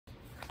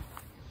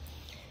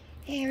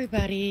Hey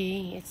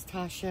everybody, it's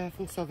Tasha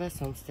from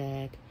Sylvester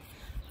Homestead.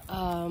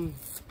 Trying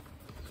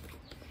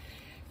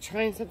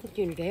something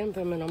new today. I'm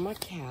filming on my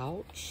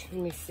couch.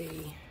 Let me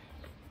see.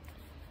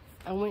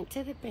 I went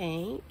to the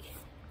bank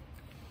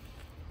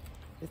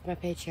with my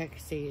paycheck.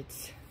 See,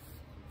 it's,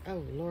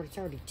 oh Lord, it's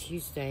already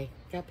Tuesday.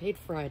 Got paid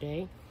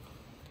Friday.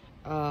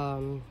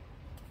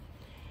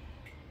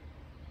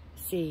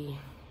 See,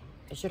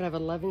 I should have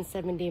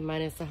 $1,170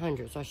 minus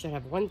 100, so I should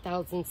have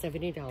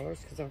 $1,070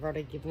 because I've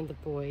already given the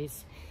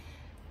boys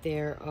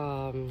their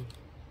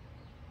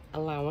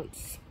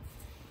allowance,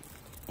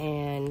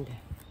 and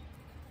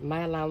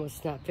my allowance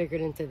is not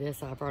figured into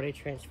this. I've already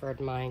transferred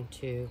mine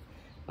to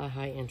my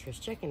high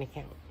interest checking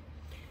account.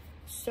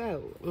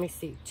 So let me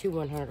see, two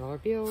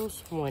 $100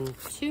 bills, 1,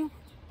 2,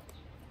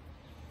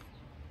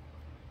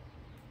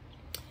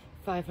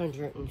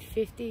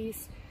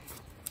 550s,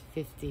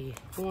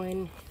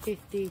 51,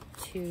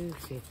 52,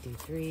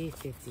 53,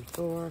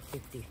 54,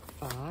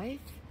 55,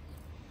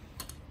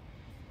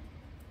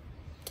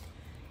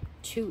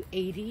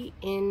 280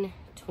 in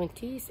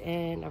 20s,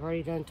 and I've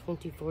already done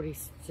 20, 40,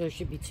 so it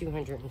should be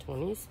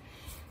 220s.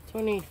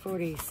 20,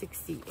 40,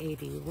 60,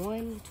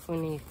 81,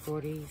 20,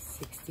 40,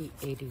 60,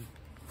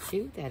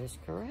 82, that is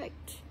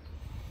correct.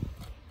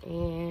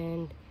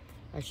 And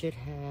I should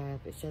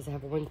have, it says I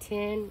have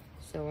 110,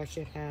 so I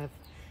should have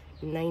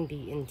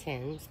 90 in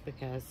 10s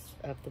because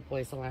of the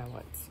boys'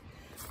 allowance.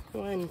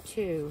 1,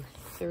 2,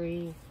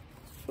 3,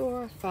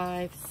 4,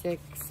 5,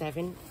 6,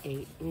 7,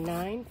 8,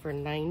 9 for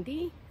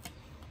 90.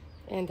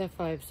 And the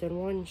 5s and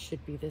 1s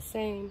should be the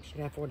same. Should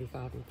have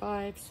 45 and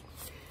 5s.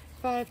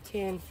 5,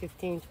 10,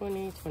 15,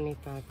 20,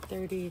 25,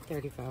 30,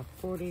 35,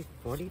 40,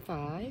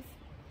 45.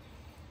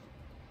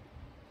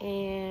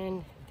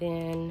 And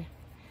then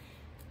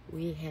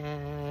we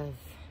have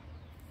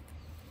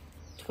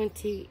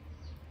 20,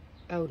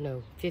 oh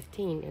no,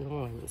 15 and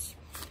 1s.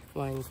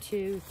 1,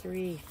 2,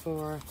 3,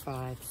 4,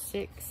 5,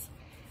 6,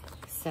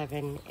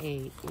 7,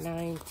 8,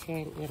 9,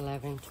 10,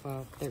 11,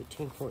 12,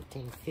 13,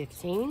 14,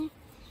 15.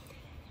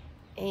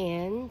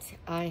 And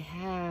I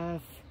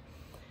have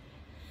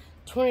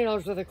 $20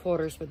 worth of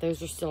quarters, but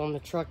those are still in the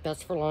truck.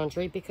 That's for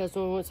laundry, because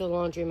when we went to the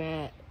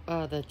laundromat,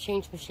 the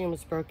change machine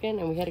was broken,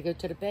 and we had to go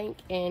to the bank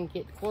and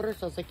get quarters.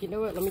 So I was like, you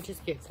know what, let me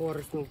just get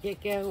quarters from the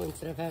get-go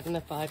instead of having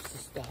the 5s to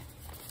stuff.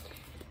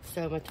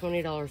 So my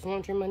 $20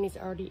 laundry money's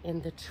already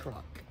in the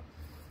truck.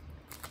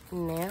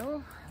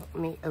 Now,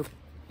 let me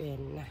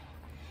open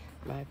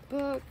my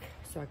book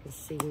so I can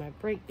see my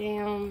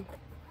breakdown.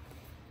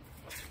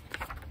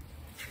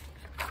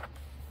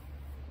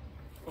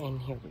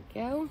 And here we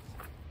go.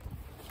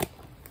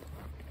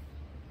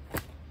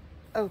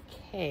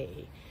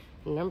 Okay,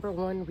 number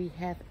one, we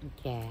have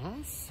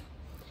gas.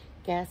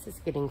 Gas is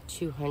getting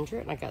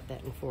 200, and I got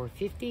that in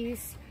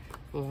 450s.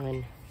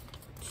 1,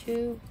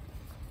 2,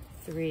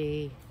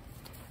 3,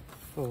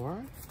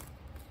 4.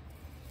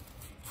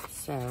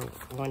 So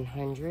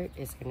 100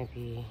 is going to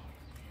be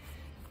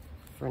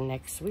for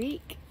next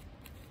week.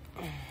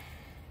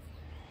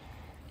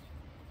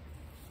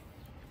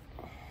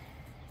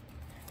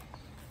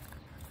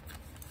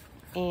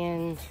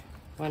 And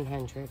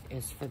 100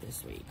 is for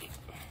this week.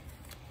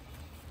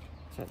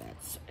 So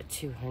that's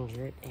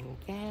 200 in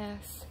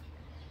gas.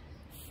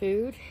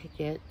 Food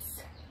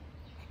gets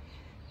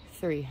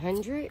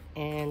 300,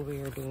 and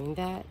we are doing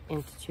that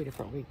into 2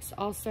 different weeks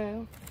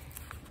also.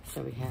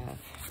 So we have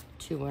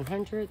 2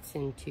 100s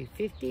and 2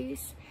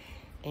 50s,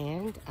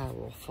 and I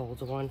will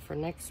fold one for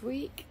next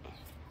week,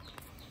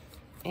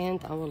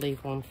 and I will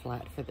leave one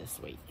flat for this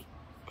week.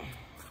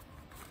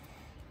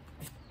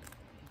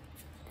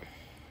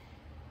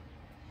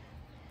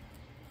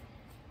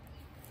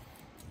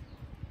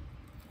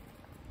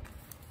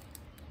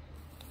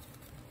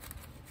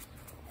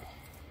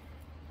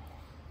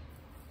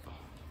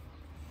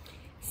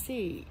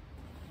 See,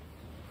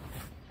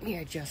 let me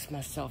adjust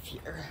myself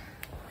here.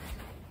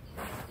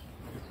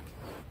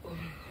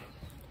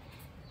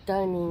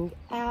 Dining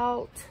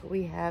out,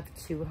 we have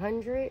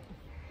 200,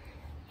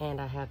 and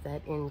I have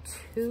that in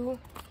 2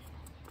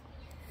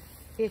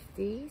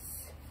 50s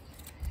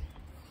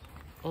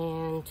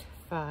and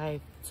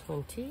 5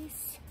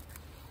 20s.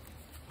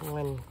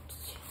 1,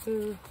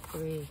 2,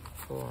 3,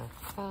 4,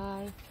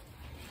 5.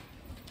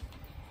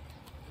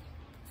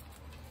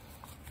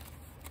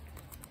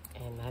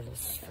 And that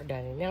is for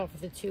dining out for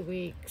the 2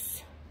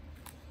 weeks.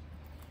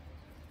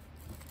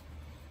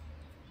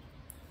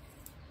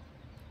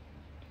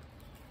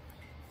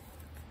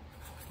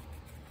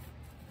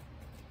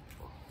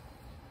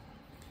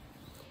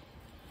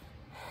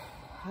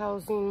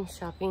 Housing,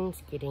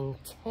 shopping's getting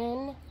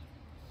 10.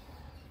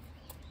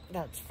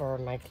 That's for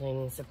my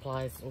cleaning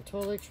supplies and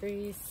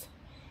toiletries.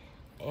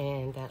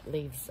 And that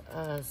leaves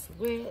us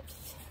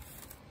with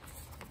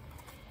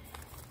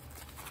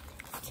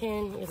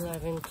 10,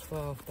 11,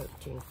 12,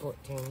 13,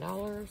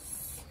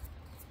 $14.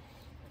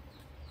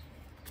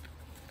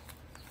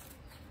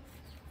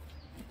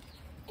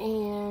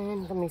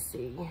 And let me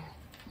see.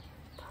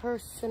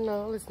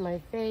 Personal is my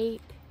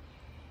vape.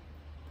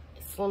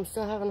 So I'm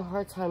still having a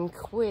hard time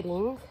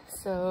quitting.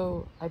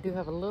 So I do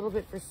have a little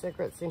bit for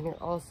cigarettes in here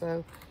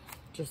also,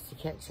 just to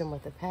catch him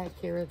with a pack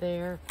here or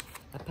there.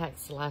 A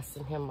pack's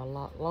lasting him a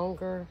lot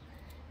longer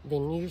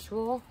than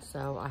usual.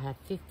 So I have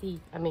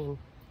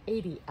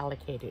 80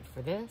 allocated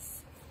for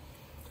this.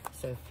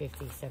 So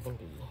 50, 70,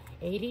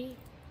 80.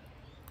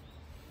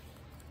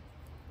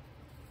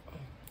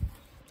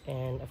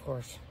 And of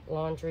course,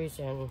 laundries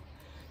and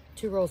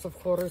 2 rolls of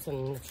quarters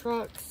in the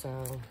truck.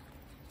 So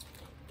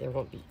there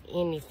won't be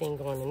anything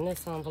going in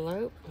this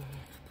envelope.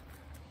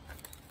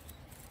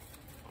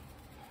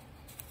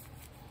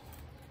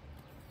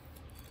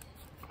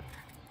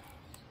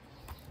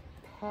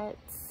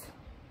 Pets,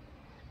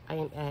 I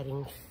am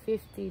adding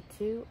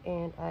 52,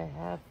 and I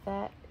have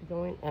that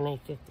going in a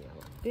 $50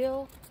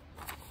 bill.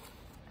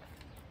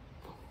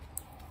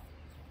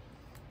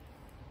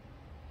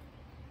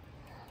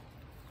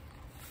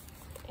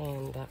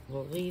 And that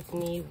will leave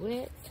me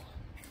with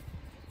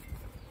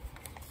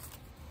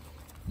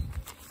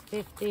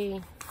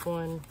 50,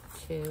 1,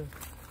 2,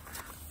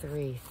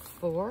 3,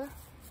 4.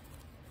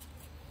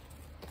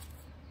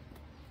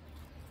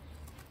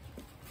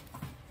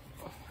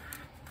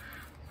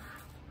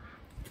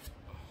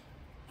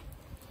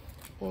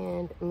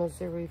 And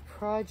Missouri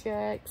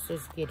Projects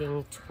is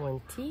getting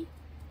 20.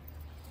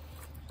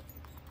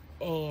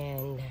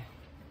 And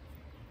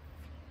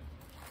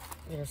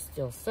there's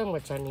still so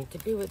much I need to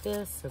do with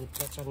this, so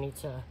much I need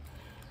to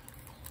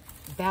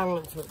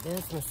balance with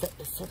this. I'm going to set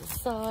this to the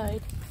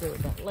side, deal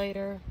with that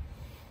later.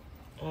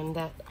 And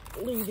that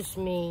leaves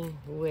me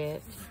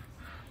with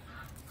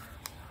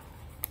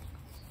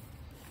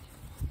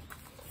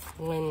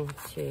 1,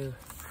 2,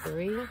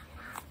 3,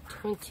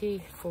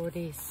 20,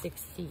 40,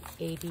 60,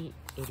 80,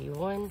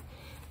 81,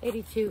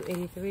 82,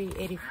 83,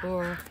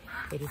 84,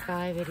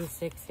 85,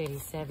 86,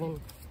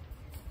 87,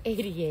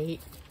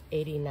 88,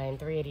 89,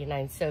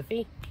 389.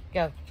 Sophie,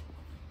 go.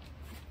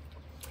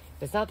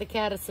 If it's not the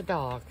cat, it's the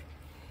dog.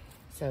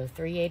 So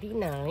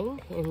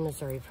 389 in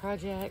Missouri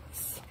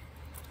Projects.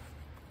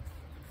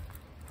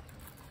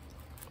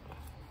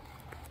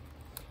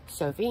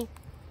 Sophie,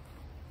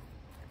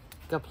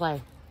 go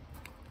play.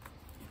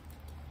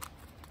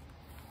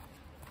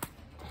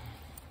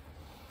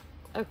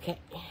 Okay.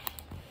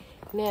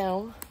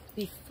 Now,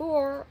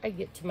 before I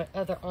get to my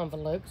other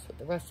envelopes with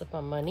the rest of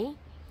my money,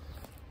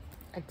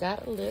 I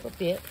got a little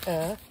bit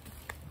of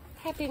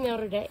Happy Mail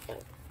today.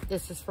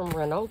 This is from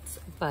Reynolds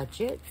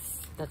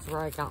Budgets. That's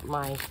where I got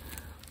my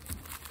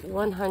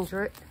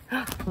 100.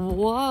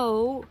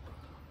 Whoa.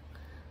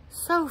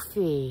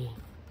 Sophie.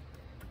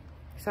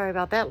 Sorry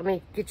about that. Let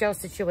me get y'all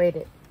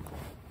situated.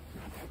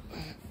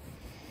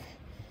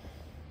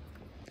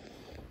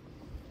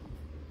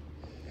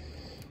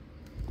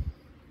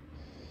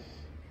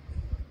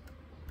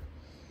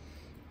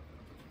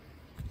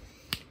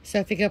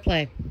 Sophie, go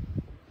play.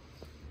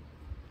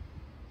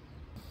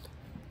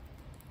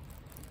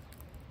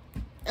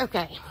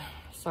 Okay,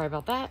 sorry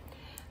about that.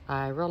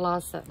 I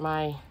realized that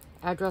my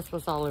address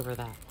was all over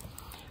that.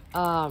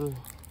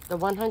 The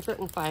 100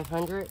 and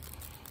 500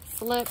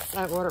 slips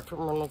I ordered from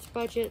Reynolds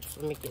Budgets.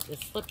 Let me get this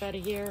slip out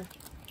of here.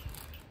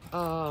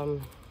 I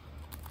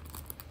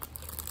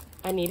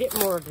needed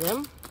more of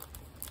them,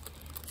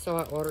 so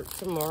I ordered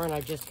some more, and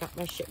I just got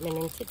my shipment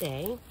in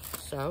today.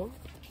 So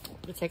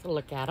we'll take a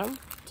look at them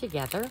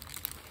together.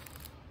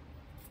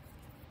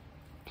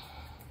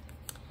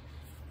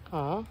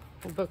 Oh,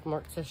 the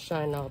bookmark says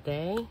Shine All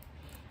Day.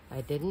 I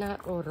did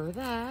not order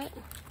that.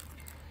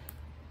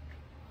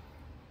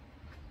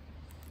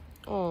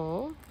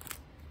 Oh.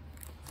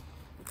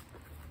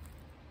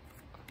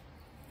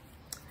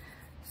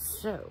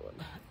 So,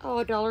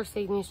 oh, $1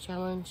 Savings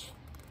Challenge.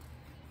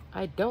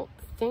 I don't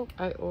think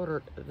I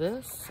ordered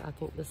this. I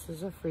think this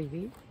is a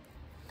freebie.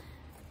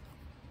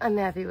 I'm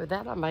happy with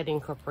that. I might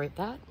incorporate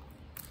that.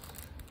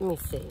 Let me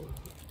see.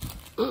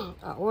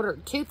 I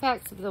ordered 2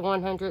 packs of the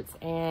 100s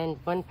and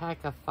 1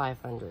 pack of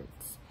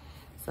 500s.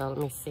 So let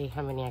me see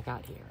how many I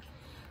got here.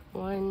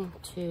 1,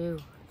 2,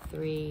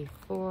 3,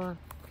 4,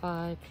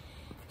 5,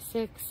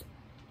 6,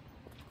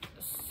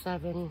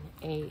 7,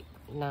 8,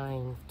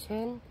 9,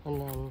 10.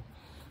 And then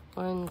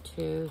 1,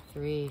 2,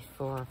 3,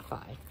 4,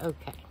 5.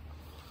 Okay.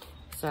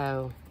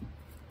 So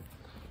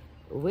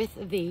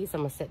with these,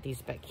 I'm going to set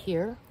these back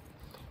here.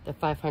 The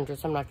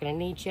 500s I'm not going to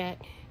need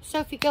yet.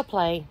 Sophie, go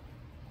play.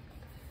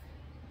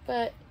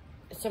 But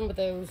some of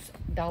those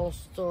dollar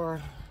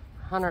store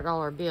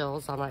 $100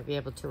 bills I might be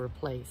able to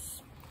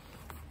replace.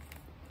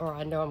 Or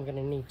I know I'm going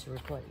to need to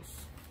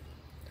replace.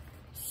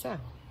 So,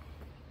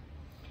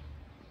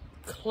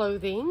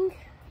 clothing,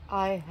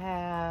 I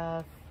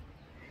have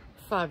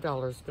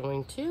 $5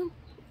 going to.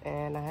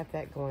 And I have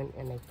that going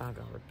in a $5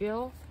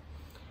 bill.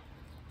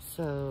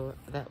 So,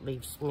 that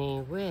leaves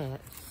me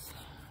with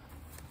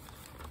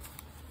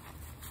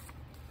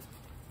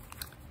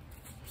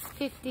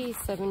 50,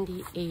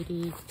 70,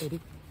 80, 80.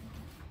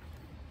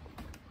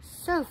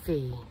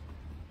 Sophie.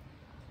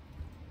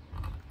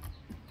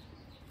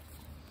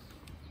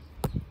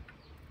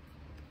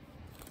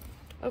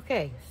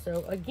 Okay,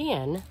 so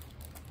again,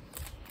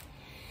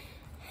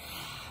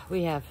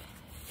 We have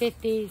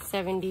 $50,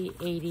 $70,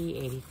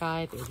 $80,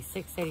 $85,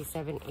 $86,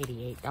 $87,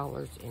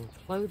 $88 in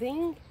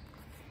clothing.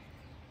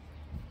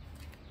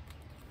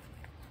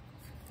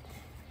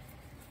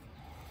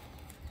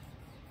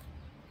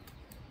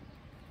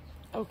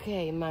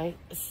 Okay, my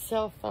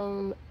cell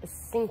phone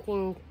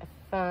sinking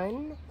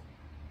fund.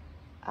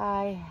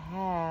 I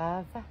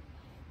have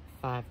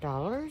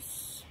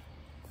 $5.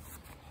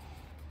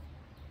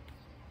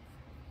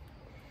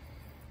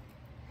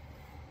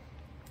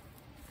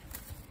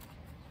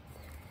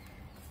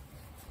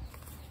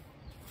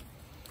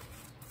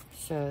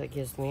 So that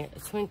gives me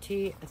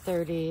 $20,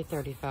 $30,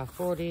 $35,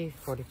 $40,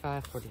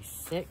 $45,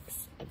 $46.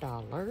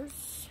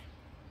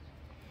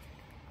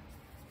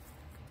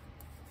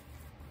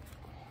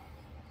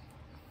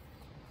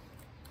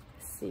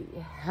 See,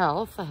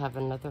 health, I have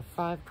another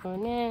 $5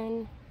 going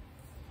in.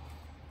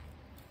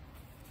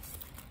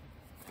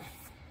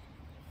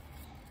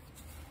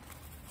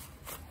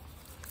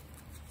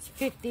 It's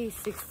 50,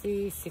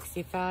 60,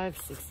 65,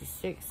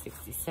 66,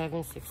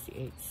 67,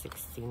 68,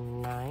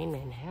 69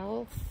 in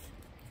health.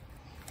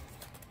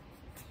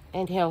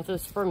 And health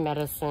is for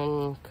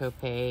medicine,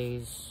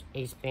 copays,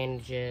 ace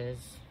bandages,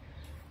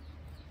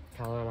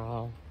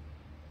 Tylenol.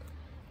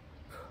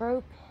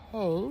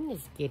 Propane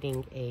is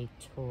getting a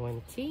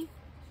 20.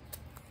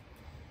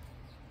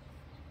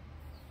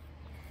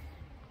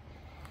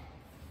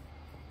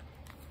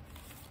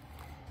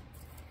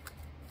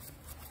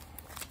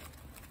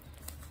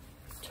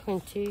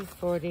 $20,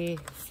 $40,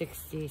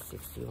 $60,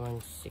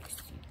 $61,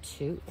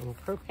 $62 in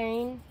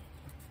propane.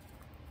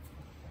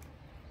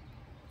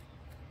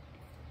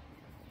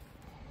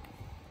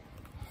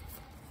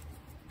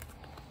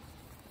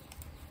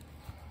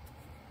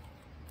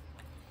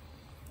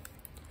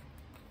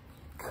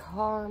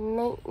 Car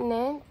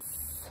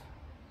maintenance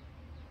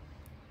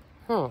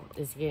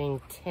is getting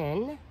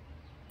 10.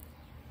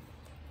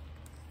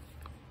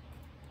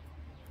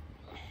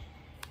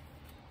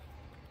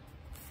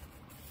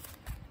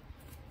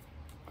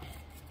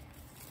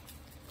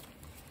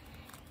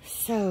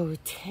 So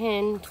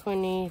 10,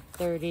 20,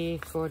 30,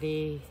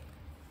 40,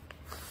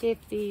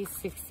 50,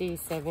 60,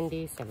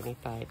 70,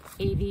 75,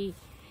 80,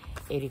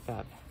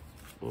 85,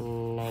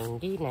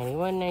 90,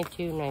 91,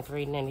 92,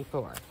 93,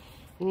 94.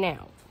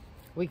 Now,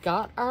 we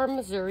got our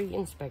Missouri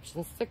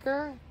inspection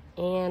sticker,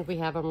 and we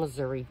have our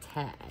Missouri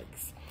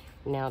tags.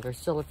 Now, there's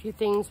still a few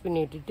things we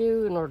need to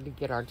do in order to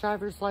get our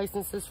driver's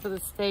licenses for the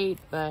state,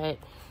 but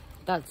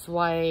that's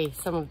why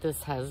some of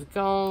this has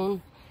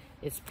gone.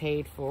 It's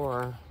paid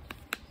for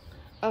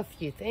a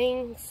few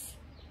things.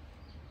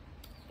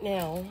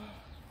 Now,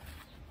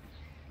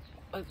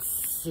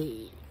 let's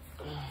see.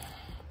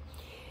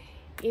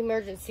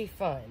 Emergency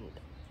fund.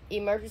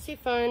 Emergency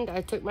fund, I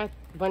took my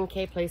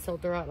 1K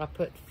placeholder out and I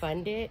put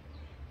fund it.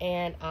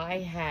 And I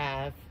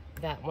have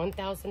that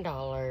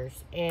 $1,000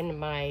 in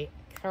my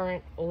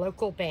current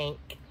local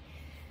bank.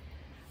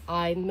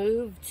 I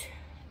moved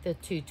the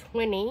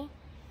 220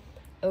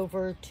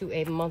 over to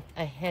a month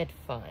ahead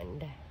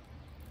fund.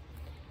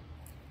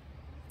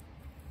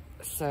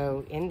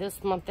 So in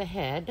this month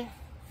ahead,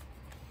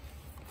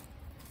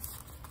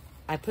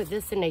 I put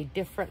this in a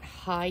different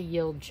high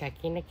yield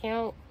checking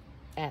account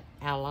at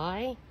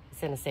Ally.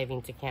 It's in a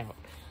savings account.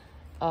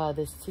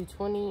 This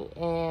 220,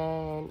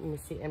 and let me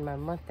see, in my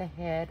month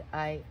ahead,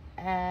 I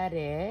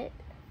added,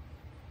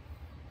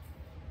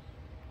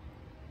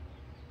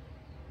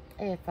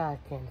 if I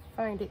can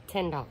find it,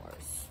 $10.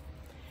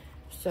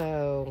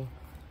 So,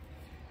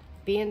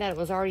 being that it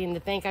was already in the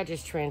bank, I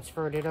just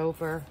transferred it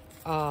over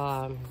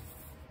to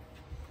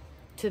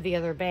the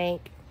other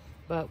bank,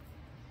 but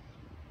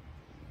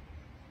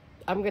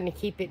I'm going to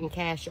keep it in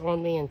cash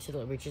on me until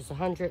it reaches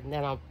 100, and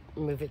then I'll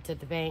move it to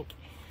the bank.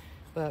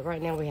 But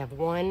right now we have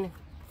 1,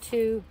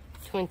 2,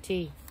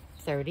 20,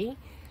 30.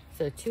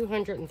 So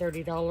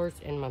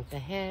 $230 in month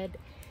ahead.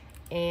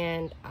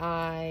 And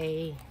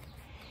I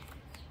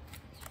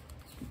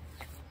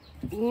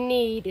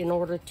need, in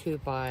order to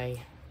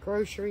buy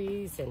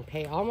groceries and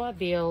pay all my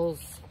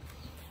bills,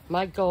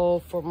 my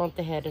goal for month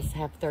ahead is to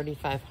have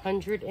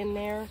 $3,500 in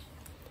there.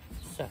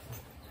 So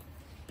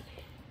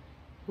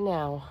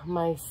now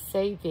my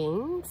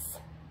savings,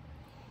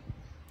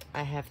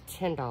 I have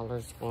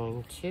 $10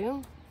 going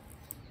to.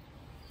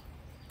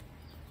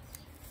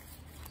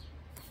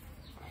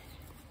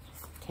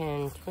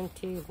 10,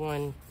 20,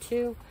 1,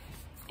 2,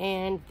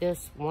 and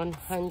this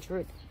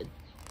 $100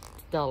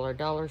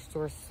 dollar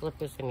store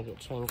slip is going to get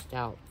changed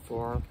out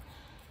for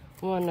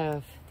one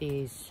of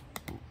these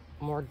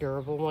more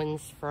durable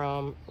ones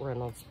from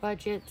Reynolds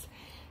Budgets.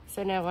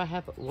 So now I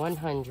have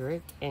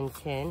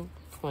 110,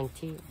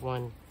 20,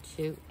 1,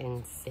 2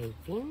 in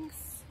savings.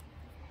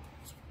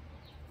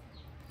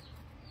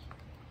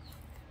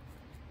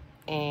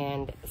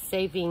 And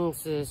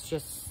savings is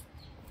just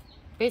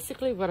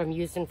basically what I'm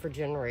using for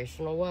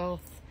generational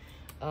wealth.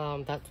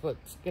 That's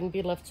what's going to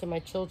be left to my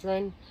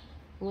children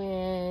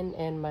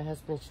and my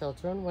husband's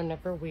children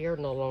whenever we are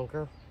no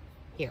longer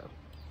here.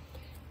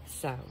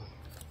 So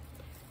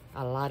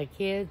a lot of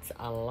kids,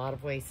 a lot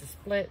of ways to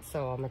split.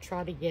 So I'm going to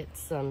try to get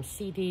some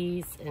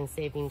CDs and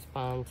savings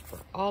bonds for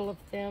all of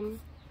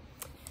them.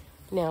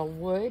 Now,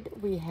 wood,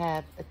 we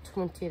have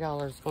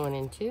 $20 going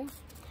into.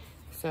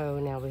 So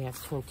now we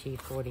have 20,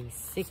 40,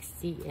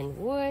 60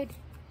 in wood.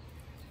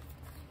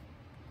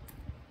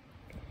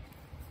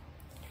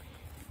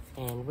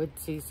 And wood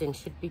season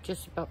should be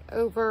just about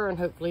over, and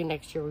hopefully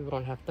next year we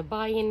won't have to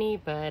buy any,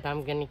 but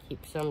I'm going to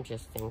keep some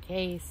just in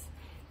case.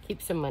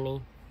 Keep some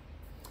money.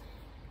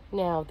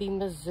 Now, the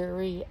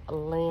Missouri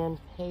land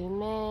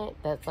payment,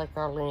 that's like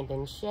our land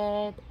and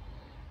shed.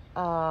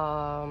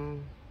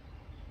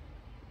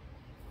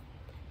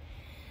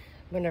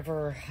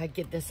 Whenever I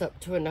get this up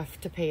to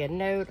enough to pay a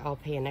note, I'll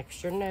pay an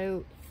extra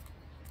note.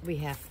 We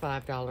have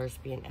 $5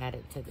 being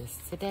added to this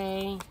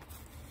today.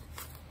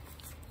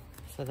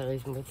 So that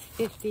leaves me with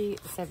 50,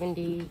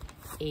 70,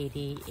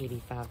 80,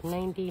 85,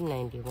 90,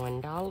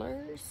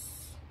 $91.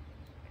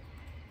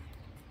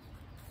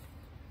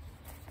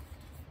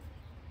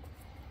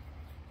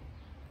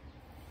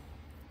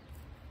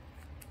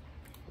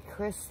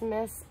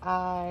 Christmas,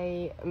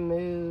 I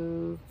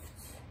moved.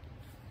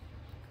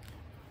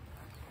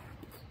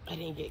 I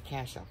didn't get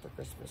cash out for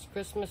Christmas.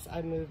 Christmas,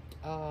 I moved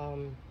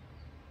 $5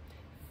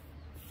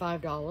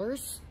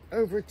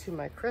 over to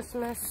my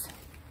Christmas.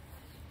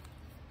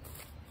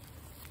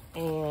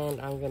 And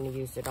I'm going to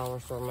use the dollar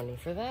store money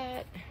for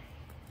that.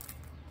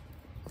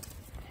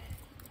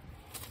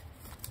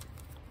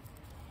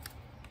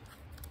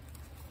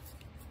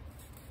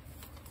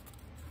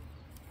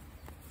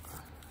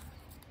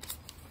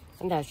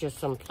 And that's just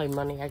some play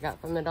money I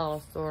got from the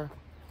dollar store.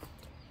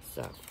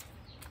 So,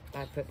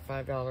 I put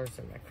 $5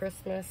 in my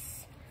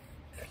Christmas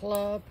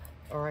club.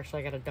 Or actually,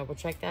 I got to double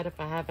check that. If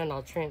I haven't,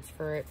 I'll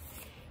transfer it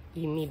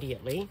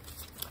immediately.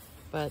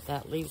 But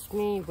that leaves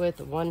me with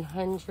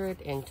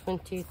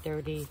 120,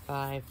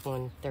 35,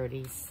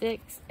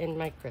 136 in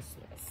my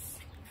Christmas.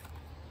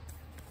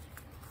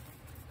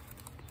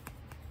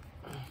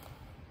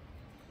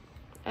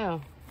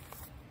 Oh,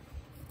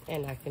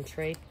 and I can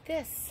trade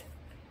this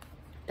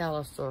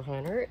dollar store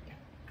 100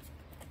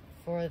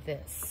 for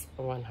this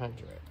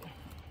 100.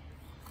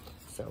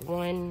 So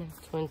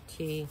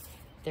 120,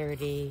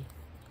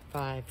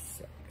 35,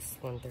 6,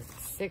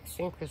 136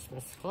 in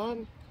Christmas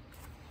club.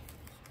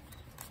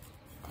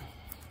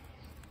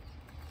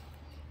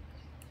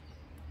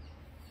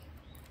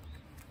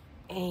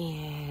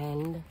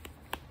 And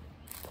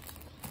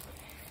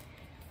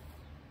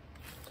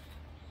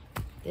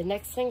the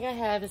next thing I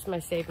have is my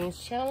savings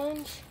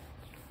challenge.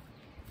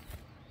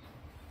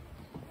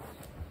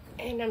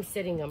 And I'm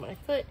sitting on my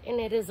foot and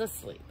it is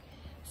asleep.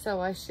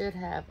 So I should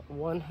have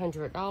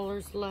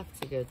 $100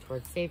 left to go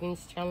towards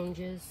savings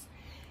challenges.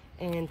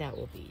 And that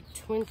will be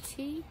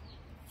 20,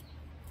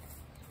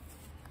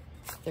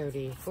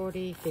 30,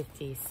 40,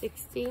 50,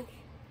 60.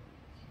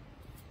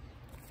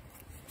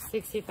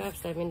 65,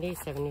 70,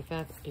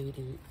 75,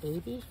 80,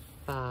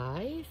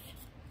 85,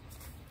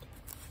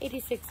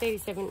 86,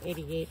 87,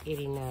 88,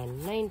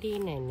 89, 90,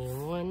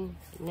 91,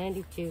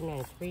 92,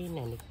 93,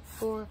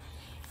 94,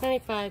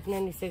 95,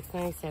 96,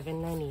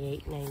 97,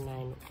 98,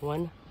 99,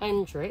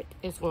 100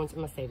 is going to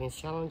my savings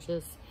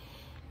challenges.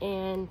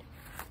 And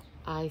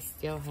I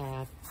still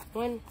have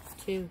 1,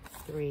 2,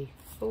 3,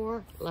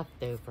 4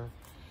 left over.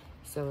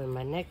 So in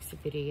my next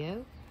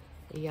video,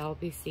 y'all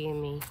be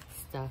seeing me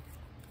stuff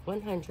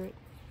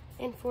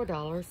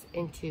 $104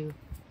 into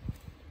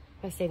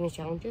my savings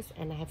challenges,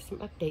 and I have some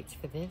updates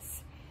for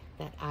this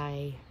that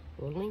I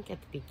will link at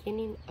the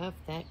beginning of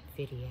that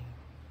video.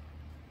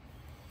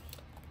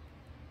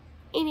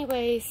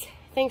 Anyways,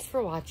 thanks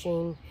for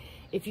watching.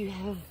 If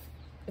you're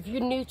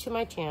new to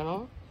my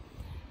channel,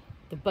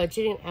 the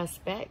budgeting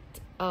aspect,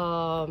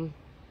 I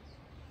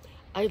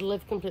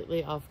live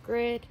completely off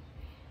grid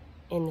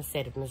in the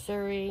state of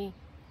Missouri.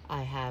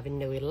 I have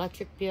no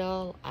electric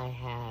bill, I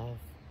have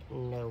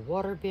no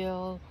water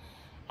bill,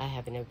 I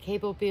have no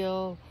cable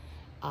bill,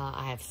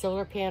 I have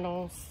solar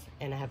panels,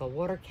 and I have a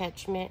water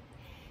catchment,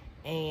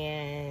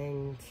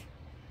 and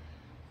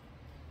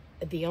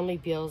the only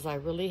bills I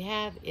really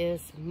have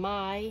is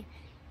my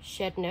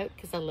shed note,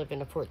 because I live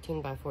in a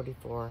 14 by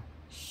 44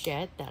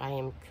 shed that I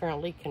am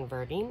currently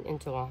converting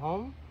into a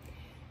home,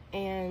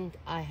 and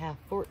I have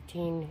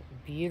 14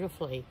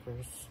 beautiful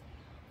acres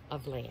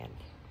of land.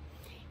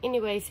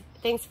 Anyways,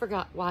 thanks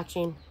for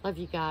watching. Love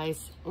you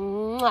guys.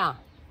 Mwah!